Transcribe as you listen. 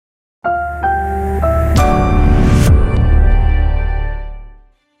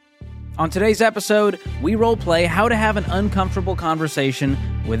On today's episode, we role-play how to have an uncomfortable conversation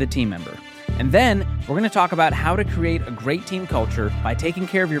with a team member. And then we're going to talk about how to create a great team culture by taking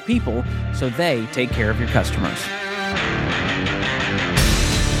care of your people so they take care of your customers.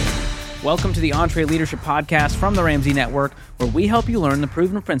 Welcome to the Entree Leadership Podcast from the Ramsey Network, where we help you learn the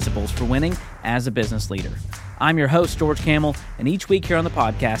proven principles for winning as a business leader. I'm your host, George Camel, and each week here on the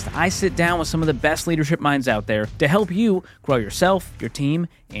podcast, I sit down with some of the best leadership minds out there to help you grow yourself, your team,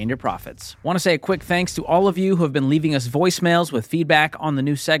 and your profits. I want to say a quick thanks to all of you who have been leaving us voicemails with feedback on the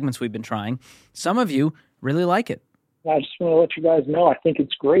new segments we've been trying. Some of you really like it. I just want to let you guys know I think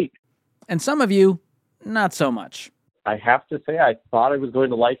it's great. And some of you, not so much. I have to say I thought I was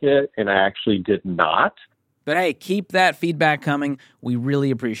going to like it, and I actually did not. But hey, keep that feedback coming. We really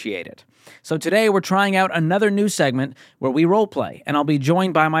appreciate it. So today we're trying out another new segment where we role play, and I'll be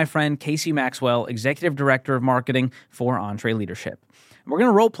joined by my friend Kacy Maxwell, Executive Director of Marketing for Entree Leadership. We're going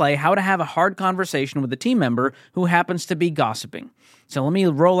to role play how to have a hard conversation with a team member who happens to be gossiping. So let me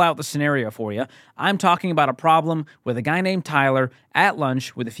roll out the scenario for you. I'm talking about a problem with a guy named Tyler at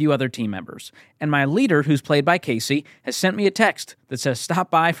lunch with a few other team members. And my leader, who's played by Kacy, has sent me a text that says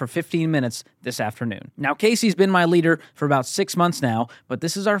stop by for 15 minutes this afternoon. Now, Kacy's been my leader for about 6 months now, but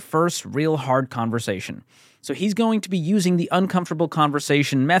this is our first real hard conversation. So he's going to be using the uncomfortable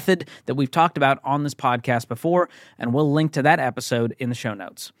conversation method that we've talked about on this podcast before, and we'll link to that episode in the show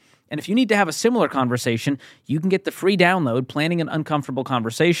notes. And if you need to have a similar conversation, you can get the free download, Planning an Uncomfortable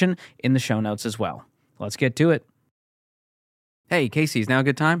Conversation, in the show notes as well. Let's get to it. Hey, Kacy, is now a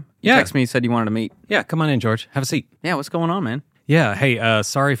good time? Yeah. You texted me, you said you wanted to meet. Yeah, come on in, George. Have a seat. Yeah, what's going on, man? Yeah, hey,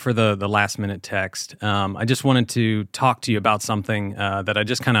 sorry for the last-minute text. I just wanted to talk to you about something that I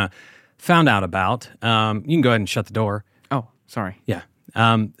just kind of found out about. You can go ahead and shut the door. Oh, sorry. Yeah.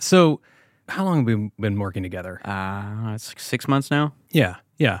 So how long have we been working together? It's like 6 months now. Yeah.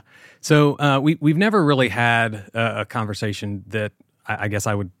 So we've never really had a conversation that I guess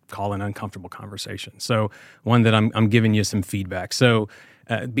I would call an uncomfortable conversation. So one that I'm giving you some feedback. So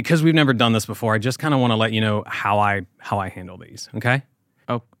because we've never done this before, I just kind of want to let you know how I handle these. Okay.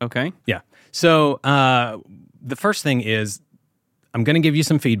 Oh, okay. Yeah. So the first thing is I'm going to give you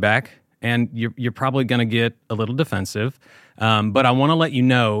some feedback, and you're probably going to get a little defensive, but I want to let you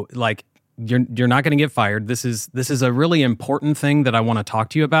know, like, you're not going to get fired. This is a really important thing that I want to talk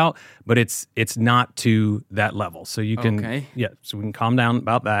to you about, but it's not to that level. So you can, okay. Yeah. So we can calm down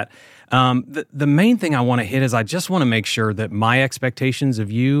about that. The main thing I want to hit is I just want to make sure that my expectations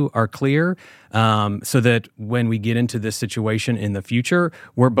of you are clear, so that when we get into this situation in the future,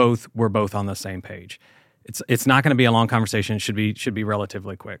 we're both on the same page. It's not going to be a long conversation. It should be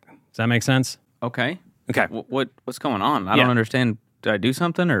relatively quick. Does that make sense? Okay. Okay. What's going on? I don't understand. Did I do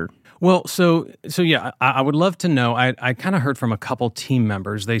something or? Well, so yeah, I would love to know. I kind of heard from a couple team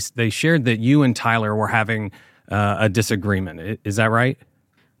members. They shared that you and Tyler were having a disagreement. Is that right?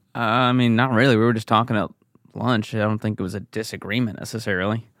 I mean, not really. We were just talking at lunch. I don't think it was a disagreement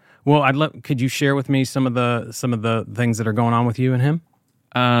necessarily. Well, could you share with me some of the things that are going on with you and him?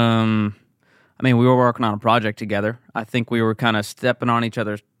 I mean, we were working on a project together. I think we were kind of stepping on each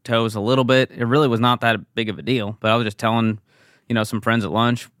other's toes a little bit. It really was not that big of a deal, but I was just telling, some friends at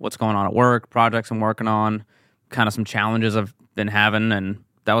lunch what's going on at work, projects I'm working on, kind of some challenges I've been having, and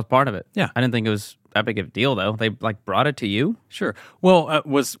that was part of it. Yeah. I didn't think it was that big of a deal, though. They, brought it to you? Sure. Well,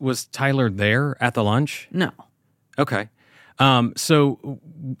 was Tyler there at the lunch? No. Okay. So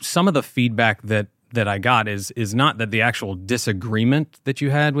some of the feedback that I got is not that the actual disagreement that you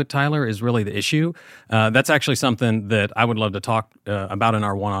had with Tyler is really the issue. That's actually something that I would love to talk about in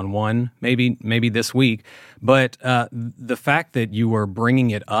our one-on-one, maybe this week. But the fact that you were bringing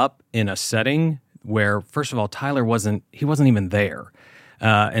it up in a setting where, first of all, Tyler wasn't even there,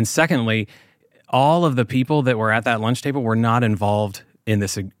 and secondly, all of the people that were at that lunch table were not involved in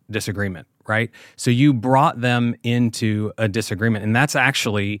this disagreement. Right? So you brought them into a disagreement, and that's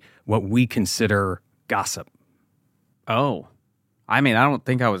actually what we consider gossip. Oh. I mean, I don't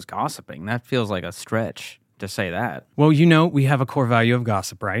think I was gossiping. That feels like a stretch to say that. Well, we have a core value of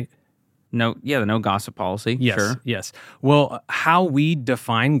gossip, right? No, yeah, the no gossip policy. Yes, sure. Yes. Well, how we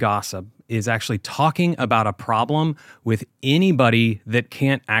define gossip is actually talking about a problem with anybody that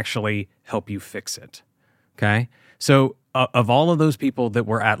can't actually help you fix it. Okay? So of all of those people that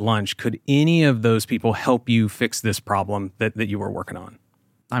were at lunch, could any of those people help you fix this problem that you were working on?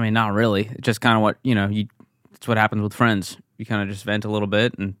 I mean, not really. It's just kind of what, it's what happens with friends. You kind of just vent a little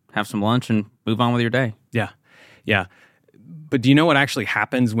bit and have some lunch and move on with your day. Yeah. But do you know what actually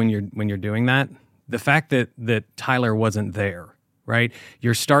happens when you're doing that? The fact that Tyler wasn't there, right?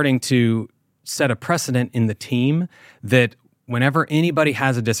 You're starting to set a precedent in the team that whenever anybody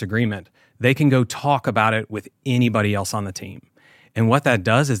has a disagreement, they can go talk about it with anybody else on the team. And what that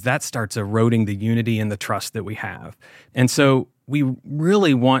does is that starts eroding the unity and the trust that we have. And so we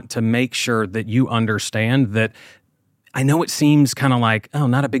really want to make sure that you understand that. I know it seems kind of like, oh,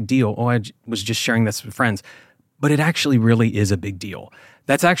 not a big deal. Oh, was just sharing this with friends. But it actually really is a big deal.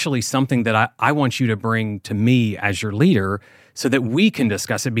 That's actually something that I want you to bring to me as your leader so that we can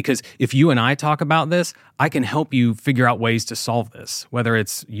discuss it. Because if you and I talk about this, I can help you figure out ways to solve this, whether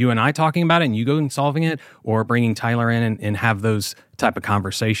it's you and I talking about it and you go and solving it, or bringing Tyler in and have those type of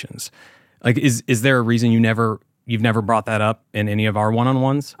conversations. Like, is there a reason you've never brought that up in any of our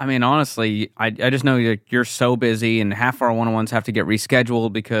one-on-ones? I mean, honestly, I just know you're so busy, and half our one-on-ones have to get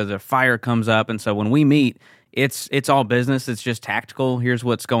rescheduled because a fire comes up. And so when we meet, it's all business. It's just tactical. Here's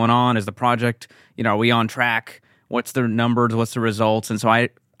what's going on. Is the project, are we on track? What's the numbers? What's the results? And so I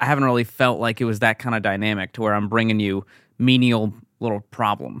haven't really felt like it was that kind of dynamic to where I'm bringing you menial little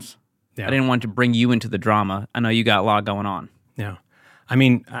problems. Yeah. I didn't want to bring you into the drama. I know you got a lot going on. Yeah. I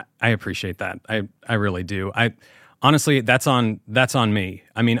mean, I appreciate that. I really do. Honestly, that's on me.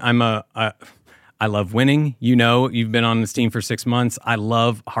 I mean, I love winning. You've been on this team for 6 months. I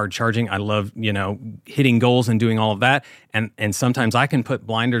love hard charging. I love, hitting goals and doing all of that. And sometimes I can put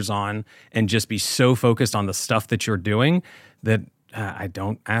blinders on and just be so focused on the stuff that you're doing that I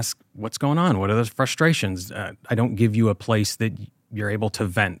don't ask what's going on. What are those frustrations? I don't give you a place that you're able to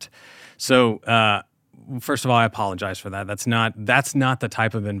vent. So, first of all, I apologize for that. That's not the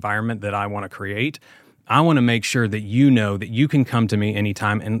type of environment that I want to create. I want to make sure that you know that you can come to me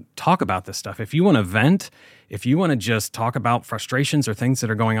anytime and talk about this stuff. If you want to vent, if you want to just talk about frustrations or things that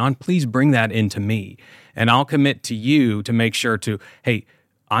are going on, please bring that into me. And I'll commit to you to make sure to, hey,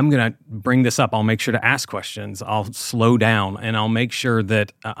 I'm going to bring this up. I'll make sure to ask questions. I'll slow down, and I'll make sure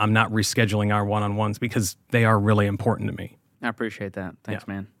that I'm not rescheduling our one-on-ones because they are really important to me. I appreciate that. Thanks,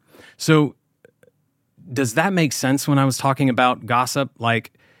 man. So does that make sense when I was talking about gossip?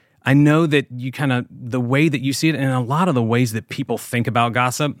 Like, I know that you the way that you see it, and a lot of the ways that people think about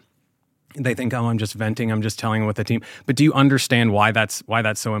gossip, they think, oh, I'm just venting, I'm just telling with the team. But do you understand why that's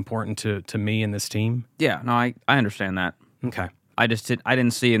so important to me and this team? Yeah, no, I understand that. Okay. I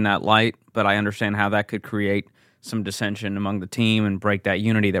didn't see in that light, but I understand how that could create some dissension among the team and break that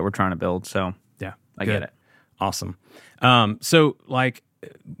unity that we're trying to build. So yeah, I get it. Awesome. So like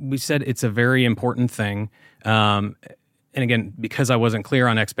we said, it's a very important thing. And again, because I wasn't clear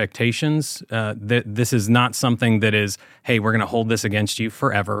on expectations, this is not something that is, hey, we're going to hold this against you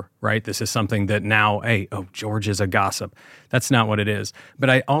forever, right? This is something that now, hey, George is a gossip. That's not what it is. But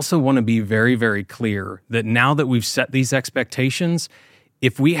I also want to be very, very clear that now that we've set these expectations,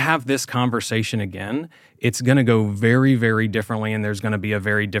 if we have this conversation again, it's going to go very, very differently, and there's going to be a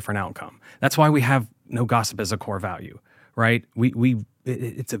very different outcome. That's why we have no gossip as a core value, right?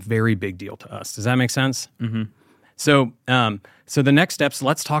 It's a very big deal to us. Does that make sense? Mm-hmm. So the next steps,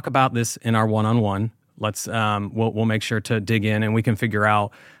 let's talk about this in our one-on-one. We'll make sure to dig in, and we can figure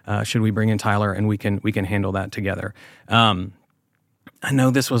out, should we bring in Tyler, and we can handle that together. I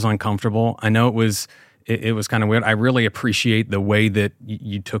know this was uncomfortable. I know it was kind of weird. I really appreciate the way that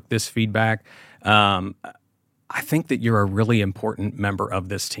you took this feedback. I think that you're a really important member of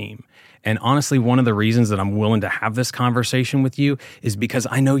this team. And honestly, one of the reasons that I'm willing to have this conversation with you is because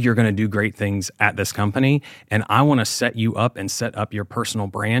I know you're going to do great things at this company, and I want to set you up and set up your personal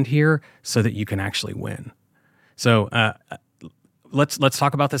brand here so that you can actually win. So let's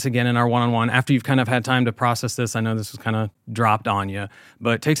talk about this again in our one-on-one after you've kind of had time to process this. I know this was kind of dropped on you,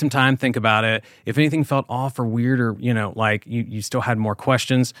 but take some time, think about it. If anything felt off or weird, or like you still had more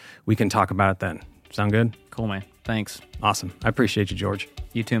questions, we can talk about it then. Sound good? Cool, man. Thanks. Awesome. I appreciate you, George.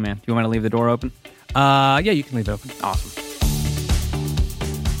 You too, man. You want me to leave the door open? Yeah, you can leave it open. Awesome.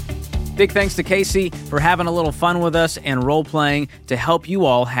 Big thanks to Kacy for having a little fun with us and role-playing to help you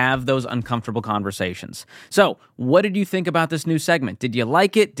all have those uncomfortable conversations. So, what did you think about this new segment? Did you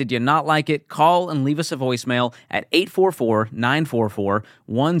like it? Did you not like it? Call and leave us a voicemail at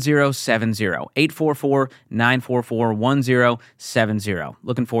 844-944-1070. 844-944-1070.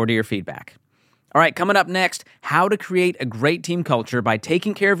 Looking forward to your feedback. All right, coming up next, how to create a great team culture by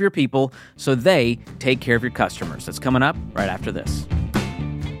taking care of your people so they take care of your customers. That's coming up right after this.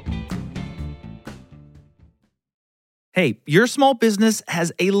 Hey, your small business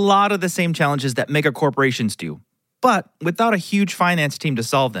has a lot of the same challenges that mega corporations do, but without a huge finance team to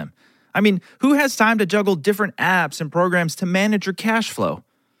solve them. I mean, who has time to juggle different apps and programs to manage your cash flow?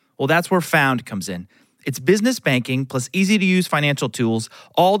 Well, that's where Found comes in. It's business banking plus easy-to-use financial tools,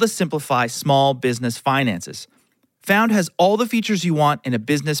 all to simplify small business finances. Found has all the features you want in a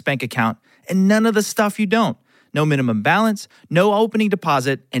business bank account and none of the stuff you don't. no minimum balance, no opening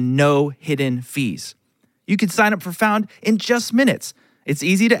deposit, and no hidden fees. You can sign up for Found in just minutes. It's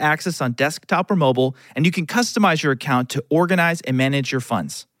easy to access on desktop or mobile, and you can customize your account to organize and manage your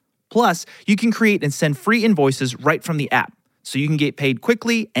funds. Plus, you can create and send free invoices right from the app, so you can get paid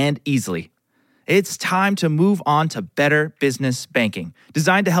quickly and easily. It's time to move on to better business banking,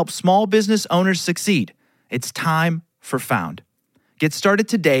 designed to help small business owners succeed. It's time for Found. Get started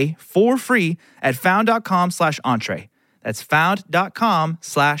today for free at found.com/entree. That's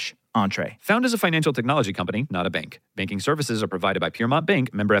found.com/entree. Found is a financial technology company, not a bank. Banking services are provided by Piermont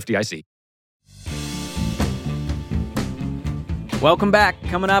Bank, member FDIC. Welcome back.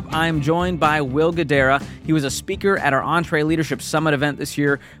 Coming up, I'm joined by Will Guidara. He was a speaker at our Entree Leadership Summit event this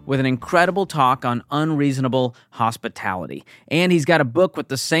year with an incredible talk on unreasonable hospitality. And he's got a book with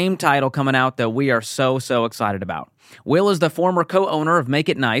the same title coming out that we are so excited about. Will is the former co-owner of Make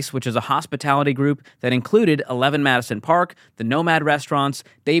It Nice, which is a hospitality group that included 11 Madison Park, the Nomad Restaurants,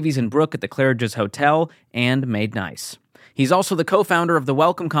 Davies and Brook at the Claridge's Hotel, and Made Nice. He's also the co-founder of the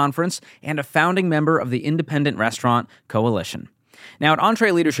Welcome Conference and a founding member of the Independent Restaurant Coalition. Now, at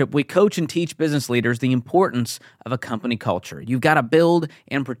Entree Leadership, we coach and teach business leaders the importance of a company culture. You've got to build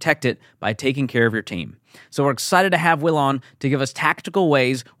and protect it by taking care of your team. So we're excited to have Will on to give us tactical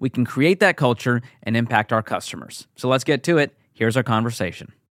ways we can create that culture and impact our customers. So let's get to it. Here's our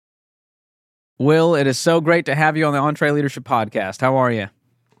conversation. Will, it is so great to have you on the Entree Leadership Podcast. How are you?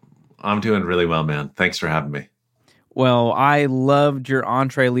 I'm doing really well, man. Thanks for having me. Well, I loved your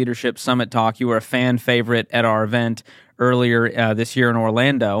Entree Leadership Summit talk. You were a fan favorite at our event earlier this year in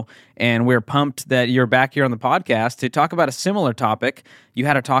Orlando, and we're pumped that you're back here on the podcast to talk about a similar topic. You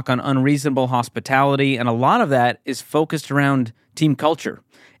had a talk on unreasonable hospitality, and a lot of that is focused around team culture.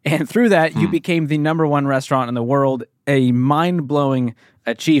 And through that, you became the #1 restaurant in the world, a mind-blowing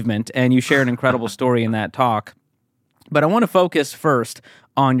achievement, and you shared an incredible story in that talk. But I want to focus first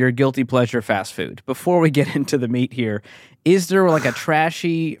on your guilty pleasure fast food. Before we get into the meat here, is there like a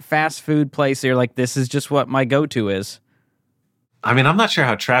trashy fast food place that you're like, this is just what my go-to is? I mean, I'm not sure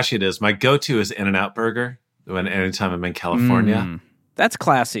how trashy it is. My go-to is In-N-Out Burger anytime I'm in California. That's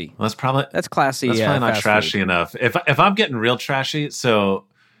classy. Well, that's classy. That's probably not trashy enough. If I'm getting real trashy, so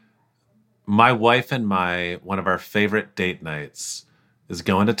my wife and one of our favorite date nights is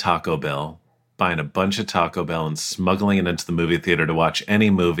going to Taco Bell, buying a bunch of Taco Bell and smuggling it into the movie theater to watch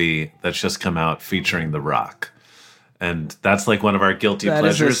any movie that's just come out featuring The Rock. And that's like one of our guilty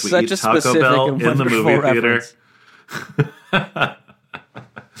pleasures. We eat Taco Bell in the movie theater.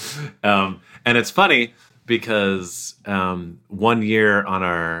 And it's funny because 1 year on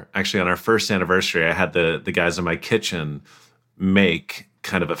our first anniversary, I had the guys in my kitchen make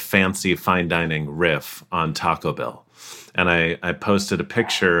kind of a fancy fine dining riff on Taco Bell. And I posted a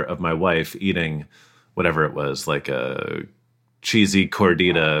picture of my wife eating whatever it was, like a cheesy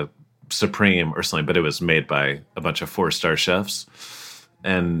cordita supreme or something, but it was made by a bunch of 4-star chefs.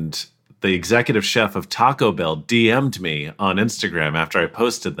 And the executive chef of Taco Bell DM'd me on Instagram after I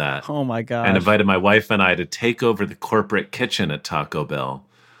posted that. Oh my gosh. And invited my wife and I to take over the corporate kitchen at Taco Bell,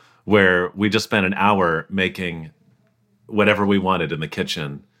 where we just spent an hour making whatever we wanted in the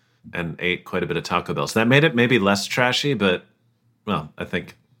kitchen and ate quite a bit of Taco Bell. So that made it maybe less trashy, but well, I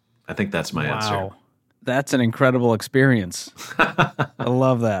think that's my answer. That's an incredible experience. I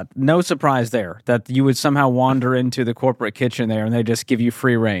love that. No surprise there that you would somehow wander into the corporate kitchen there and they just give you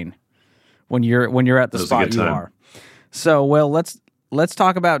free reign when you're at the spot you are. So, well, let's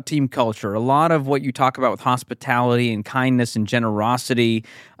talk about team culture. A lot of what you talk about with hospitality and kindness and generosity,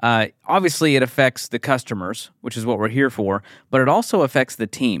 obviously it affects the customers, which is what we're here for, but it also affects the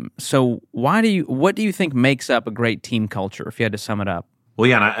team. So what do you think makes up a great team culture, if you had to sum it up? Well,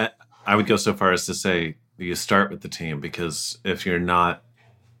 yeah, and I would go so far as to say you start with the team, because if you're not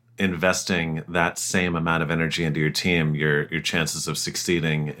investing that same amount of energy into your team, your chances of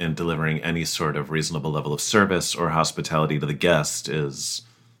succeeding in delivering any sort of reasonable level of service or hospitality to the guest is,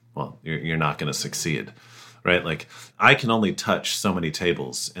 well, you're not going to succeed, right? Like, I can only touch so many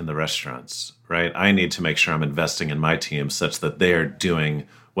tables in the restaurants, right? I need to make sure I'm investing in my team such that they're doing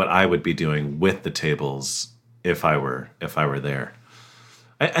what I would be doing with the tables if I were there.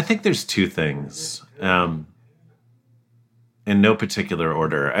 I think there's two things, in no particular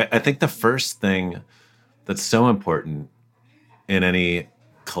order. I think the first thing that's so important in any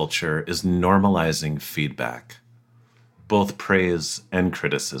culture is normalizing feedback, both praise and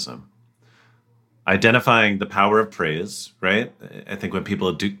criticism. Identifying the power of praise, right? I think when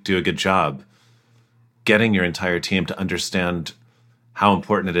people do a good job, getting your entire team to understand how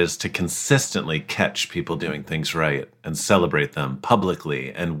important it is to consistently catch people doing things right and celebrate them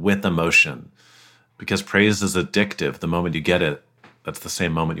publicly and with emotion. because praise is addictive. The moment you get it, that's the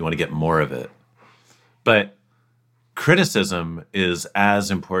same moment you want to get more of it. But criticism is as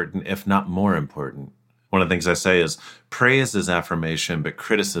important, if not more important. One of the things I say is praise is affirmation, but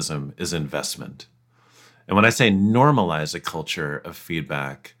criticism is investment. And when I say normalize a culture of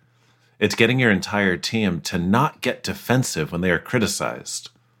feedback, it's getting your entire team to not get defensive when they are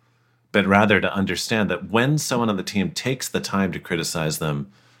criticized, but rather to understand that when someone on the team takes the time to criticize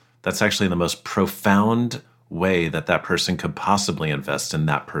them, that's actually the most profound way that that person could possibly invest in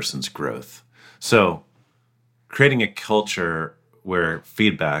that person's growth. So creating a culture where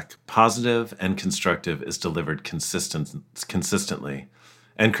feedback, positive and constructive, is delivered consistently,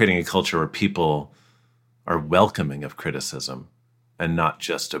 and creating a culture where people are welcoming of criticism and not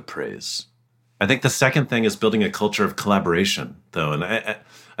just of praise. I think the second thing is building a culture of collaboration, though, and I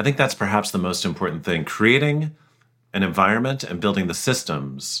think that's perhaps the most important thing, creating an environment and building the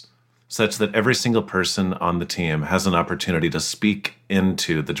systems such that every single person on the team has an opportunity to speak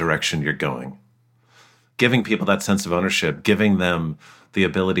into the direction you're going. Giving people that sense of ownership, giving them the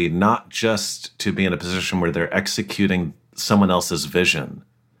ability not just to be in a position where they're executing someone else's vision,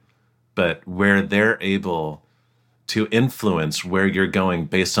 but where they're able to influence where you're going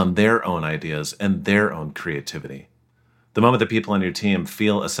based on their own ideas and their own creativity. The moment that people on your team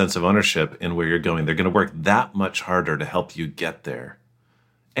feel a sense of ownership in where you're going, they're going to work that much harder to help you get there.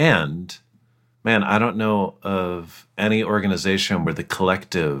 And, man, I don't know of any organization where the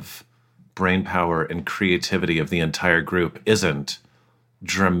collective brainpower and creativity of the entire group isn't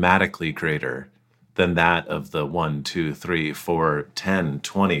dramatically greater than that of the 1, 2, 3, 4, 10,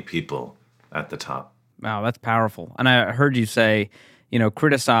 20 people at the top. Wow, that's powerful. And I heard you say,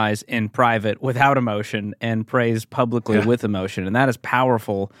 criticize in private without emotion and praise publicly with emotion. And that is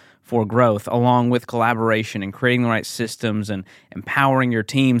powerful for growth, along with collaboration and creating the right systems and empowering your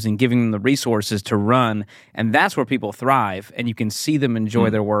teams and giving them the resources to run. And that's where people thrive, and you can see them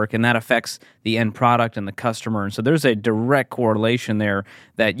enjoy their work, and that affects the end product and the customer. And so there's a direct correlation there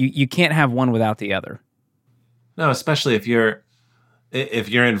that you can't have one without the other. No, especially if you're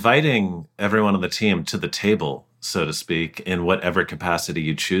inviting everyone on the team to the table, so to speak, in whatever capacity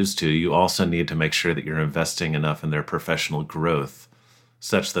you choose to, you also need to make sure that you're investing enough in their professional growth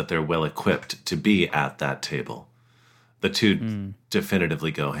such that they're well equipped to be at that table. The two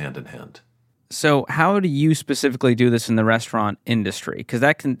definitively go hand in hand. So how do you specifically do this in the restaurant industry? Because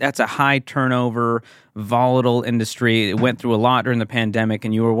that's a high turnover, volatile industry. It went through a lot during the pandemic,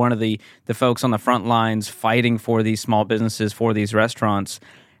 and you were one of the folks on the front lines fighting for these small businesses, for these restaurants.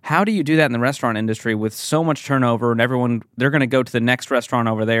 How do you do that in the restaurant industry with so much turnover and everyone, they're going to go to the next restaurant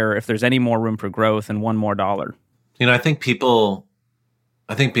over there if there's any more room for growth and one more dollar? I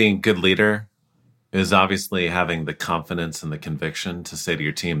think being a good leader is obviously having the confidence and the conviction to say to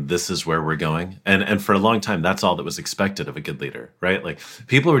your team, this is where we're going. And for a long time, that's all that was expected of a good leader, right? Like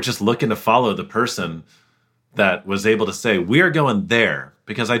people were just looking to follow the person that was able to say, we are going there,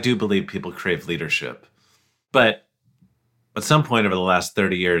 because I do believe people crave leadership. But at some point over the last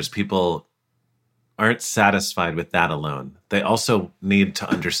 30 years, people aren't satisfied with that alone. They also need to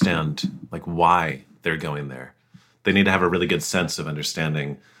understand why they're going there. They need to have a really good sense of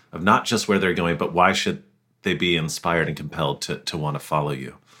understanding of not just where they're going, but why should they be inspired and compelled to want to follow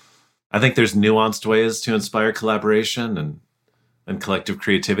you. I think there's nuanced ways to inspire collaboration and collective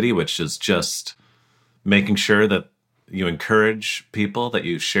creativity, which is just making sure that you encourage people, that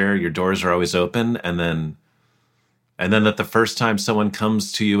you share, your doors are always open, and then that the first time someone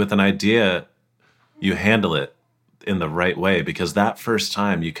comes to you with an idea, you handle it in the right way, because that first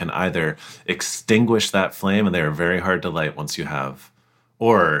time you can either extinguish that flame, and they are very hard to light once you have,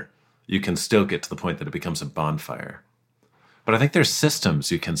 or you can still get to the point that it becomes a bonfire. But I think there's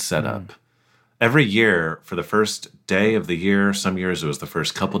systems you can set up. Every year, for the first day of the year, some years it was the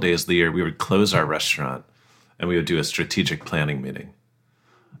first couple days of the year, we would close our restaurant and we would do a strategic planning meeting.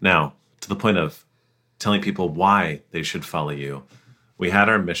 Now, to the point of telling people why they should follow you, we had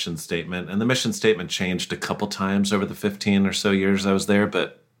our mission statement, and the mission statement changed a couple times over the 15 or so years I was there,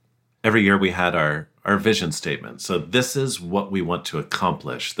 but every year we had our vision statement. So this is what we want to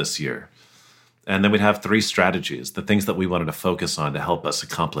accomplish this year. And then we'd have 3 strategies, the things that we wanted to focus on to help us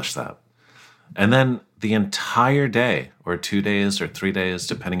accomplish that. And then the entire day, or 2 days or 3 days,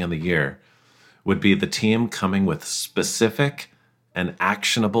 depending on the year, would be the team coming with specific and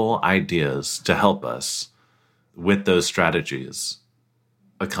actionable ideas to help us with those strategies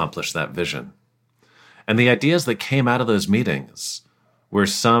accomplish that vision. And the ideas that came out of those meetings were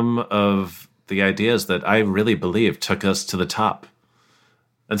some of the ideas that I really believe took us to the top.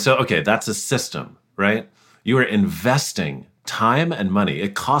 And so, okay, that's a system, right? You are investing time and money.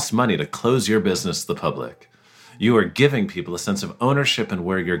 It costs money to close your business to the public. You are giving people a sense of ownership in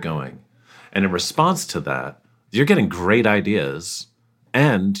where you're going. And in response to that, you're getting great ideas,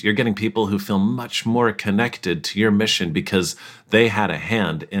 and you're getting people who feel much more connected to your mission because they had a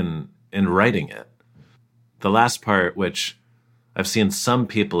hand in writing it. The last part, which I've seen some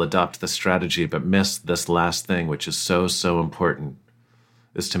people adopt the strategy but miss this last thing, which is so, so important,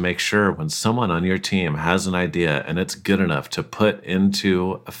 is to make sure when someone on your team has an idea and it's good enough to put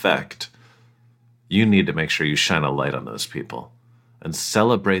into effect, you need to make sure you shine a light on those people and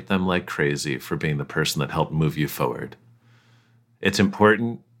celebrate them like crazy for being the person that helped move you forward. It's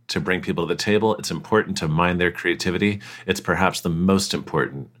important to bring people to the table. It's important to mine their creativity. It's perhaps the most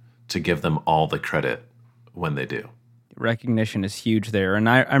important to give them all the credit when they do. Recognition is huge there. And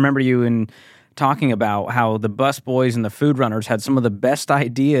I remember you in talking about how the bus boys and the food runners had some of the best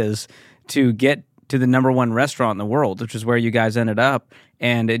ideas to get to the number one restaurant in the world, which is where you guys ended up.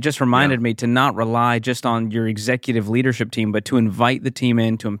 And it just reminded me to not rely just on your executive leadership team, but to invite the team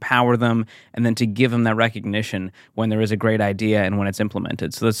in, to empower them, and then to give them that recognition when there is a great idea and when it's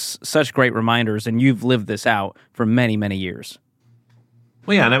implemented. So that's such great reminders, and you've lived this out for many, many years.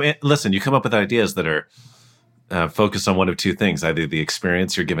 Well, yeah, and I mean, listen, you come up with ideas that are focused on one of two things, either the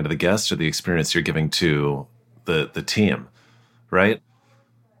experience you're giving to the guests or the experience you're giving to the team, right?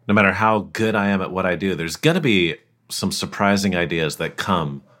 No matter how good I am at what I do, there's going to be some surprising ideas that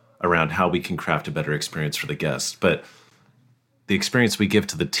come around how we can craft a better experience for the guests. But the experience we give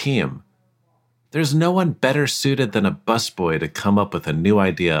to the team, there's no one better suited than a busboy to come up with a new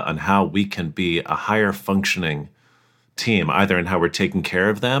idea on how we can be a higher functioning team, either in how we're taking care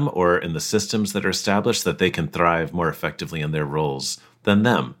of them or in the systems that are established that they can thrive more effectively in their roles than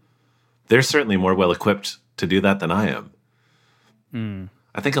them. They're certainly more well equipped to do that than I am.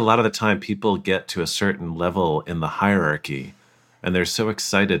 I think a lot of the time people get to a certain level in the hierarchy and they're so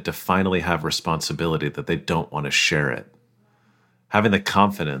excited to finally have responsibility that they don't want to share it. Having the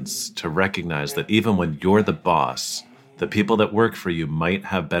confidence to recognize that even when you're the boss, the people that work for you might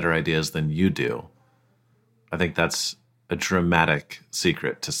have better ideas than you do. I think that's a dramatic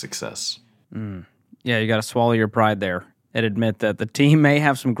secret to success. Yeah, you got to swallow your pride there and admit that the team may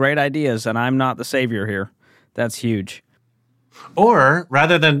have some great ideas and I'm not the savior here. That's huge. Or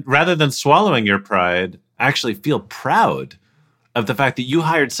rather than swallowing your pride, actually feel proud of the fact that you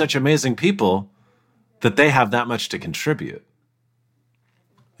hired such amazing people that they have that much to contribute.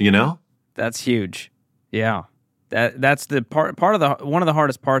 You know? That's huge. Yeah. That's the part of the one of the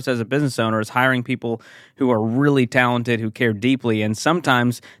hardest parts as a business owner is hiring people who are really talented, who care deeply, and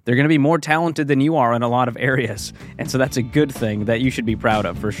sometimes they're going to be more talented than you are in a lot of areas. And so that's a good thing that you should be proud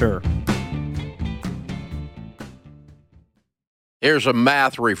of for sure. Here's a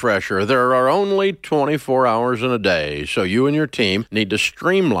math refresher. There are only 24 hours in a day, so you and your team need to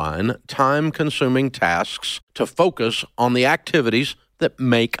streamline time-consuming tasks to focus on the activities that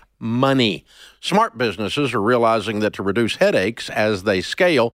make money. Smart businesses are realizing that to reduce headaches as they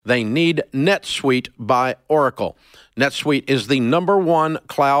scale, they need NetSuite by Oracle. NetSuite is the #1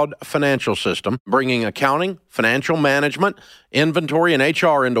 cloud financial system, bringing accounting, financial management, inventory, and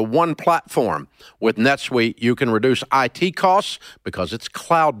HR into one platform. With NetSuite, you can reduce IT costs because it's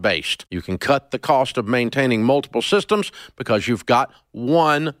cloud-based. You can cut the cost of maintaining multiple systems because you've got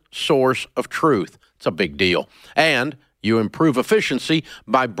one source of truth. It's a big deal. And you improve efficiency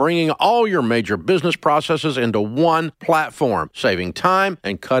by bringing all your major business processes into one platform, saving time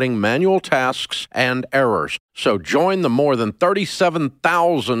and cutting manual tasks and errors. So join the more than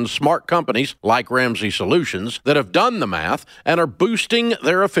 37,000 smart companies like Ramsey Solutions that have done the math and are boosting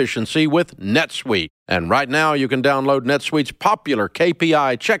their efficiency with NetSuite. And right now you can download NetSuite's popular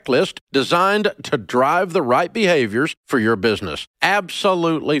KPI checklist designed to drive the right behaviors for your business.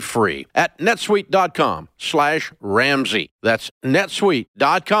 Absolutely free at netsuite.com/Ramsey. That's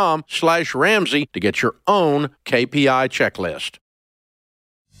netsuite.com/Ramsey to get your own KPI checklist.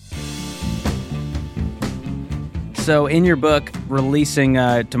 So in your book, releasing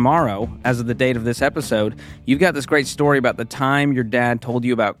tomorrow, as of the date of this episode, you've got this great story about the time your dad told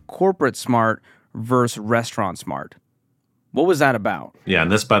you about corporate smart versus restaurant smart. What was that about? Yeah,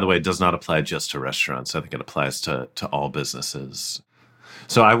 and this, by the way, does not apply just to restaurants. I think it applies to all businesses.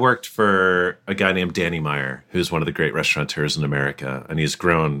 So I worked for a guy named Danny Meyer, who's one of the great restaurateurs in America, and he's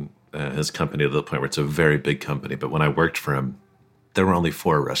grown his company to the point where it's a very big company. But when I worked for him, there were only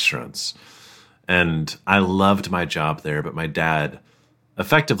 4 restaurants. And I loved my job there, but my dad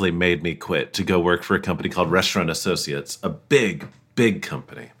effectively made me quit to go work for a company called Restaurant Associates, a big, big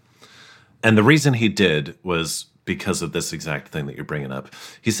company. And the reason he did was because of this exact thing that you're bringing up.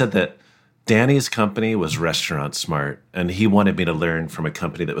 He said that Danny's company was restaurant smart, and he wanted me to learn from a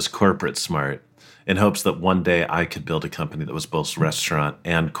company that was corporate smart in hopes that one day I could build a company that was both restaurant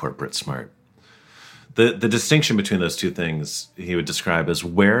and corporate smart. The distinction between those two things he would describe as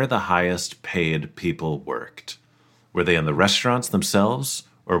where the highest paid people worked. Were they in the restaurants themselves,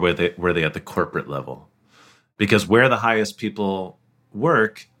 or were they at the corporate level? Because where the highest people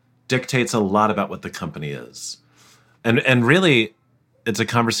work dictates a lot about what the company is. And really, it's a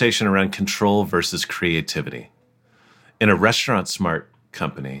conversation around control versus creativity. In a restaurant smart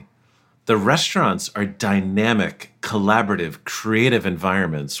company, the restaurants are dynamic, collaborative, creative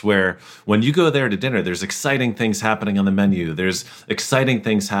environments where when you go there to dinner, there's exciting things happening on the menu. There's exciting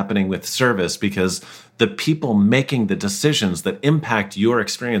things happening with service because the people making the decisions that impact your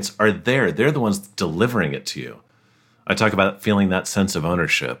experience are there. They're the ones delivering it to you. I talk about feeling that sense of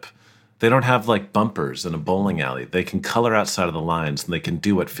ownership. They don't have like bumpers in a bowling alley. They can color outside of the lines and they can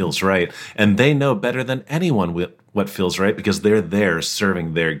do what feels right. And they know better than anyone what feels right because they're there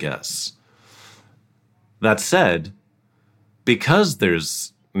serving their guests. That said, because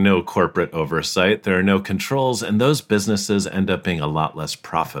there's no corporate oversight, there are no controls, and those businesses end up being a lot less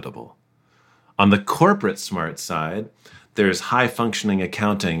profitable. On the corporate smart side, there's high-functioning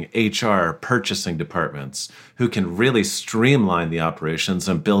accounting, HR, purchasing departments who can really streamline the operations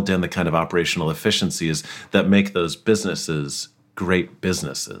and build in the kind of operational efficiencies that make those businesses great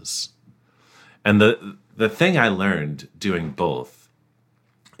businesses. And the thing I learned doing both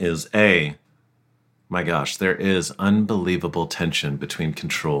is my gosh, there is unbelievable tension between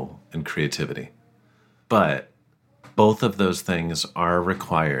control and creativity. But both of those things are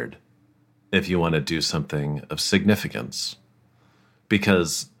required if you want to do something of significance.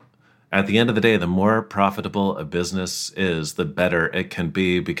 Because at the end of the day, the more profitable a business is, the better it can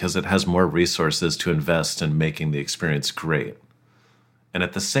be because it has more resources to invest in making the experience great. And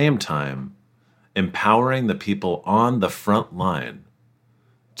at the same time, empowering the people on the front line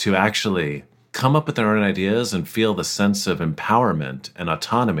to actually come up with their own ideas and feel the sense of empowerment and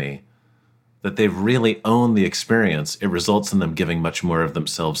autonomy that they really own the experience, it results in them giving much more of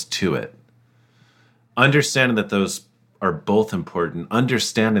themselves to it. Understanding that those are both important,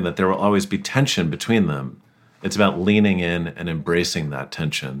 understanding that there will always be tension between them, it's about leaning in and embracing that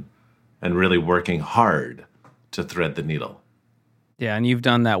tension and really working hard to thread the needle. Yeah, and you've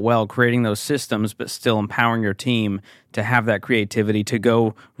done that well, creating those systems, but still empowering your team to have that creativity, to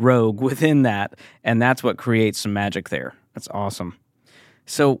go rogue within that, and that's what creates some magic there. That's awesome.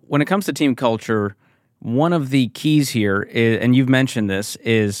 So when it comes to team culture, one of the keys here, and you've mentioned this,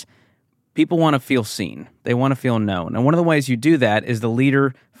 is people want to feel seen. They want to feel known. And one of the ways you do that is the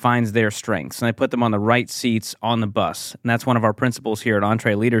leader finds their strengths, and they put them on the right seats on the bus. And that's one of our principles here at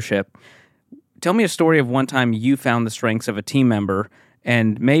Entree Leadership. Tell me a story of one time you found the strengths of a team member,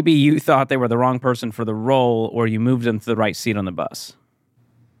 and maybe you thought they were the wrong person for the role, or you moved them to the right seat on the bus.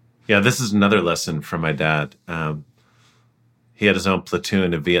 Yeah, this is another lesson from my dad. He had his own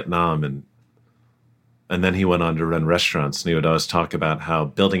platoon in Vietnam, and then he went on to run restaurants, and he would always talk about how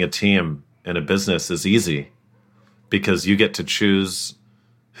building a team in a business is easy because you get to choose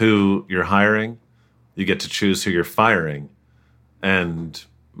who you're hiring, you get to choose who you're firing, and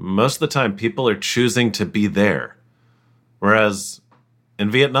most of the time people are choosing to be there. Whereas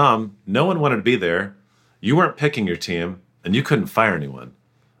in Vietnam, no one wanted to be there. You weren't picking your team, and you couldn't fire anyone.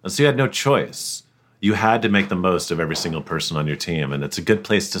 And so you had no choice. You had to make the most of every single person on your team, and it's a good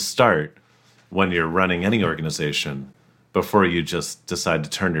place to start when you're running any organization before you just decide to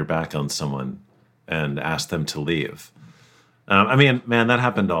turn your back on someone and ask them to leave. Man, that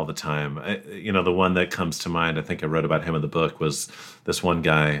happened all the time. The one that comes to mind, I think I wrote about him in the book, was this one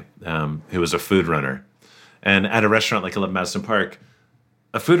guy who was a food runner. And at a restaurant like 11 Madison Park,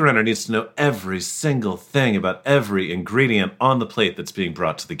 a food runner needs to know every single thing about every ingredient on the plate that's being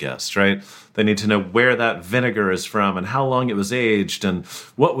brought to the guest, right? They need to know where that vinegar is from and how long it was aged and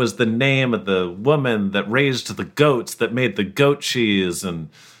what was the name of the woman that raised the goats that made the goat cheese and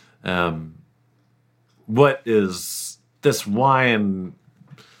what is this wine,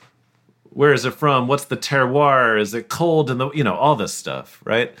 where is it from? What's the terroir? Is it cold? And all this stuff,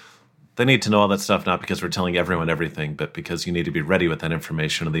 right? They need to know all that stuff, not because we're telling everyone everything, but because you need to be ready with that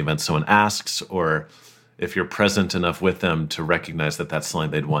information in the event someone asks, or if you're present enough with them to recognize that that's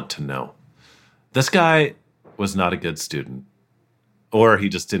something they'd want to know. This guy was not a good student, or he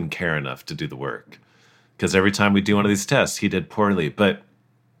just didn't care enough to do the work. Because every time we do one of these tests, he did poorly, but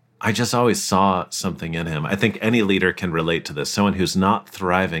I just always saw something in him. I think any leader can relate to this, someone who's not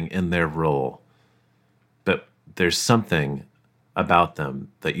thriving in their role, but there's something about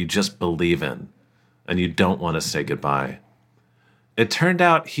them that you just believe in and you don't want to say goodbye. it turned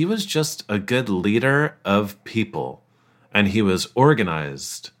out he was just a good leader of people, and he was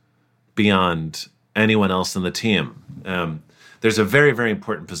organized beyond anyone else in the team. There's a very, very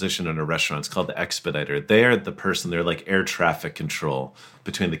important position in a restaurant. It's called the expediter. They are the person, they're like air traffic control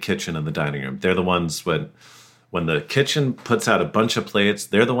between the kitchen and the dining room. They're the ones when the kitchen puts out a bunch of plates,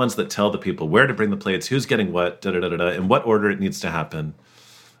 they're the ones that tell the people where to bring the plates, who's getting what, in what order it needs to happen.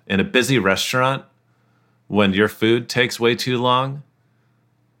 In a busy restaurant, when your food takes way too long,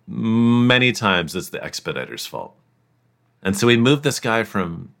 many times it's the expediter's fault. And so we moved this guy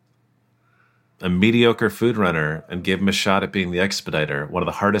from a mediocre food runner and gave him a shot at being the expediter, one of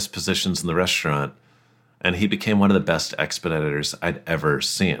the hardest positions in the restaurant, and he became one of the best expeditors I'd ever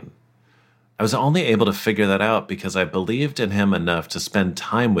seen. I was only able to figure that out because I believed in him enough to spend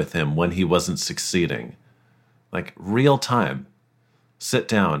time with him when he wasn't succeeding. Like real time. Sit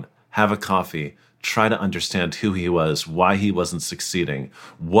down, have a coffee, try to understand who he was, why he wasn't succeeding,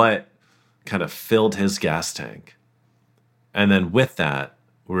 what kind of filled his gas tank. And then with that,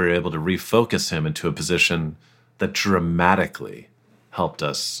 we were able to refocus him into a position that dramatically helped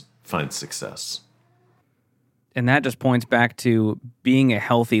us find success. And that just points back to being a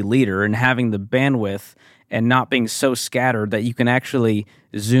healthy leader and having the bandwidth and not being so scattered that you can actually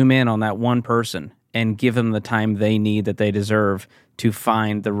zoom in on that one person and give them the time they need, that they deserve, to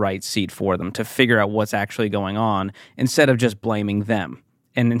find the right seat for them, to figure out what's actually going on, instead of just blaming them.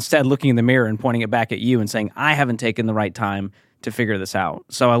 And instead looking in the mirror and pointing it back at you and saying, I haven't taken the right time to figure this out.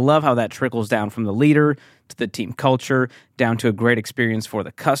 So I love how that trickles down from the leader to the team culture, down to a great experience for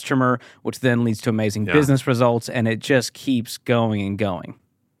the customer, which then leads to amazing business results, and it just keeps going and going.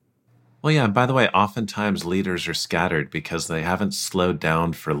 Well, yeah, and by the way, oftentimes leaders are scattered because they haven't slowed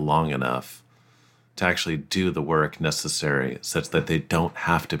down for long enough to actually do the work necessary such that they don't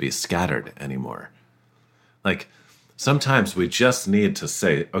have to be scattered anymore. Like, sometimes we just need to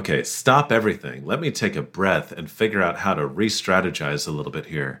say, okay, stop everything. Let me take a breath and figure out how to re-strategize a little bit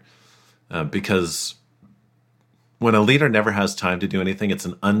here. Because when a leader never has time to do anything, it's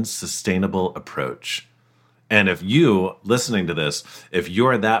an unsustainable approach. And if you, listening to this, if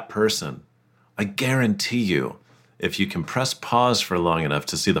you're that person, I guarantee you, if you can press pause for long enough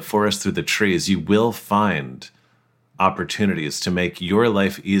to see the forest through the trees, you will find opportunities to make your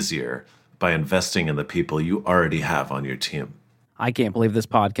life easier by investing in the people you already have on your team. I can't believe this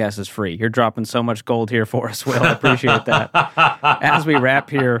podcast is free. You're dropping so much gold here for us, Will. I appreciate that. As we wrap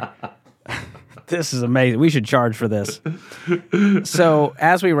here, this is amazing. We should charge for this. So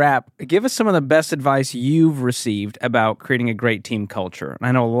as we wrap, give us some of the best advice you've received about creating a great team culture. And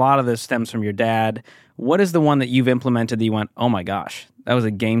I know a lot of this stems from your dad. What is the one that you've implemented that you went, oh my gosh, that was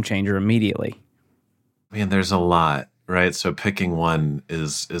a game changer immediately? Man, there's a lot, right? So picking one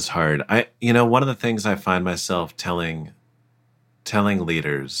is hard. One of the things I find myself telling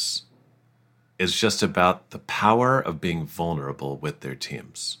leaders is just about the power of being vulnerable with their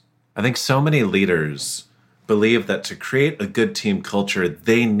teams. I think so many leaders believe that to create a good team culture,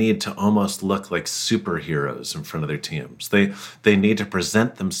 they need to almost look like superheroes in front of their teams. They need to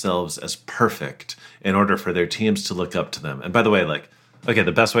present themselves as perfect in order for their teams to look up to them. And by the way,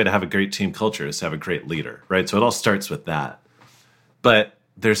 the best way to have a great team culture is to have a great leader, right? So it all starts with that. But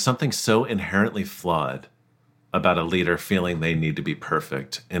there's something so inherently flawed about a leader feeling they need to be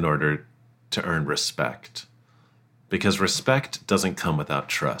perfect in order to earn respect. Because respect doesn't come without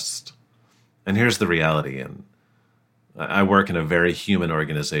trust. And here's the reality. And I work in a very human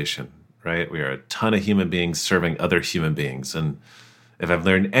organization, right? We are a ton of human beings serving other human beings. And if I've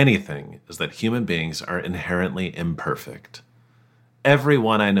learned anything, is that human beings are inherently imperfect.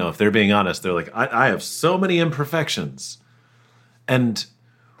 Everyone I know, if they're being honest, they're like, I have so many imperfections. And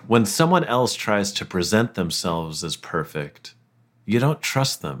when someone else tries to present themselves as perfect, you don't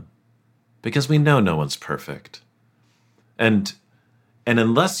trust them because we know no one's perfect. And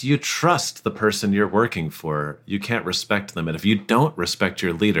unless you trust the person you're working for, you can't respect them. And if you don't respect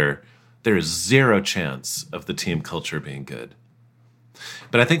your leader, there is zero chance of the team culture being good.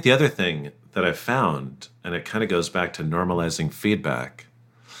 But I think the other thing that I've found, and it kind of goes back to normalizing feedback,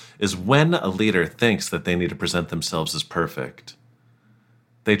 is when a leader thinks that they need to present themselves as perfect,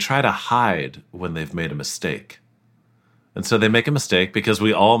 they try to hide when they've made a mistake. And so they make a mistake because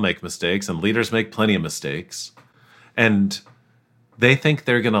we all make mistakes and leaders make plenty of mistakes. And they think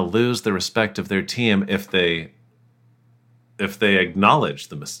they're going to lose the respect of their team if they acknowledge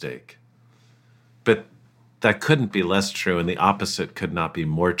the mistake. But that couldn't be less true, and the opposite could not be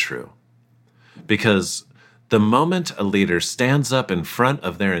more true. Because the moment a leader stands up in front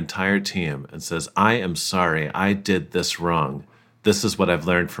of their entire team and says, I am sorry, I did this wrong. This is what I've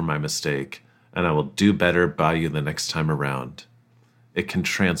learned from my mistake, and I will do better by you the next time around. it can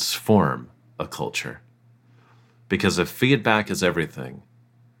transform a culture. Because if feedback is everything,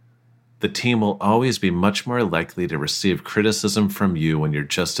 the team will always be much more likely to receive criticism from you when you're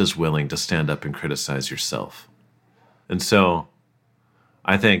just as willing to stand up and criticize yourself. And so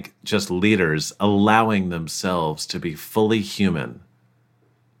I think just leaders allowing themselves to be fully human,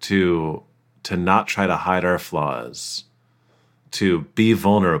 to not try to hide our flaws, to be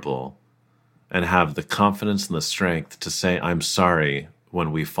vulnerable, and have the confidence and the strength to say, I'm sorry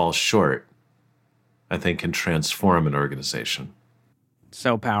when we fall short, I think can transform an organization.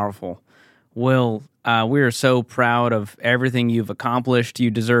 So powerful. Will, we are so proud of everything you've accomplished.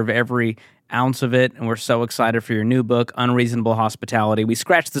 You deserve every ounce of it, and we're so excited for your new book, Unreasonable Hospitality. We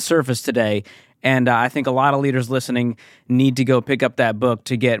scratched the surface today, and I think a lot of leaders listening need to go pick up that book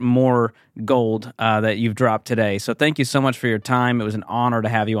to get more gold that you've dropped today. So thank you so much for your time. It was an honor to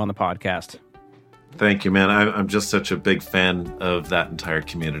have you on the podcast. Thank you, man. I'm just such a big fan of that entire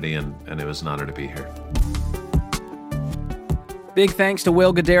community, and it was an honor to be here. Big thanks to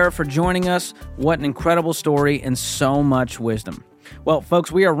Will Guidara for joining us. What an incredible story and so much wisdom. Well, folks,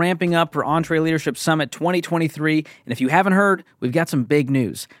 we are ramping up for EntreLeadership Summit 2023, and if you haven't heard, we've got some big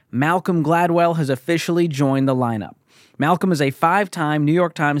news. Malcolm Gladwell has officially joined the lineup. Malcolm is a 5-time New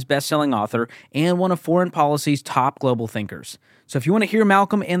York Times bestselling author and one of foreign policy's top global thinkers. So if you want to hear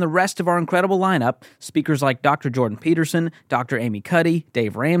Malcolm and the rest of our incredible lineup, speakers like Dr. Jordan Peterson, Dr. Amy Cuddy,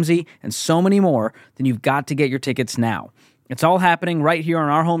 Dave Ramsey, and so many more, then you've got to get your tickets now. It's all happening right here in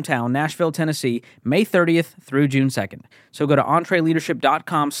our hometown, Nashville, Tennessee, May 30th through June 2nd. So go to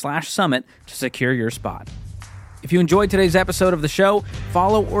EntreLeadership.com/summit to secure your spot. If you enjoyed today's episode of the show,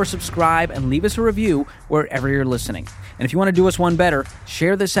 follow or subscribe and leave us a review wherever you're listening. And if you want to do us one better,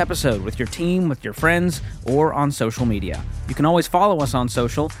 share this episode with your team, with your friends, or on social media. You can always follow us on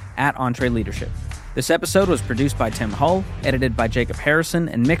social at EntreLeadership. This episode was produced by Tim Hull, edited by Jacob Harrison,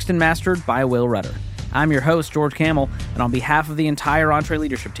 and mixed and mastered by Will Rudder. I'm your host, George Camel, and on behalf of the entire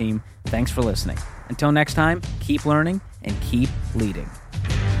EntreLeadership team, thanks for listening. Until next time, keep learning and keep leading.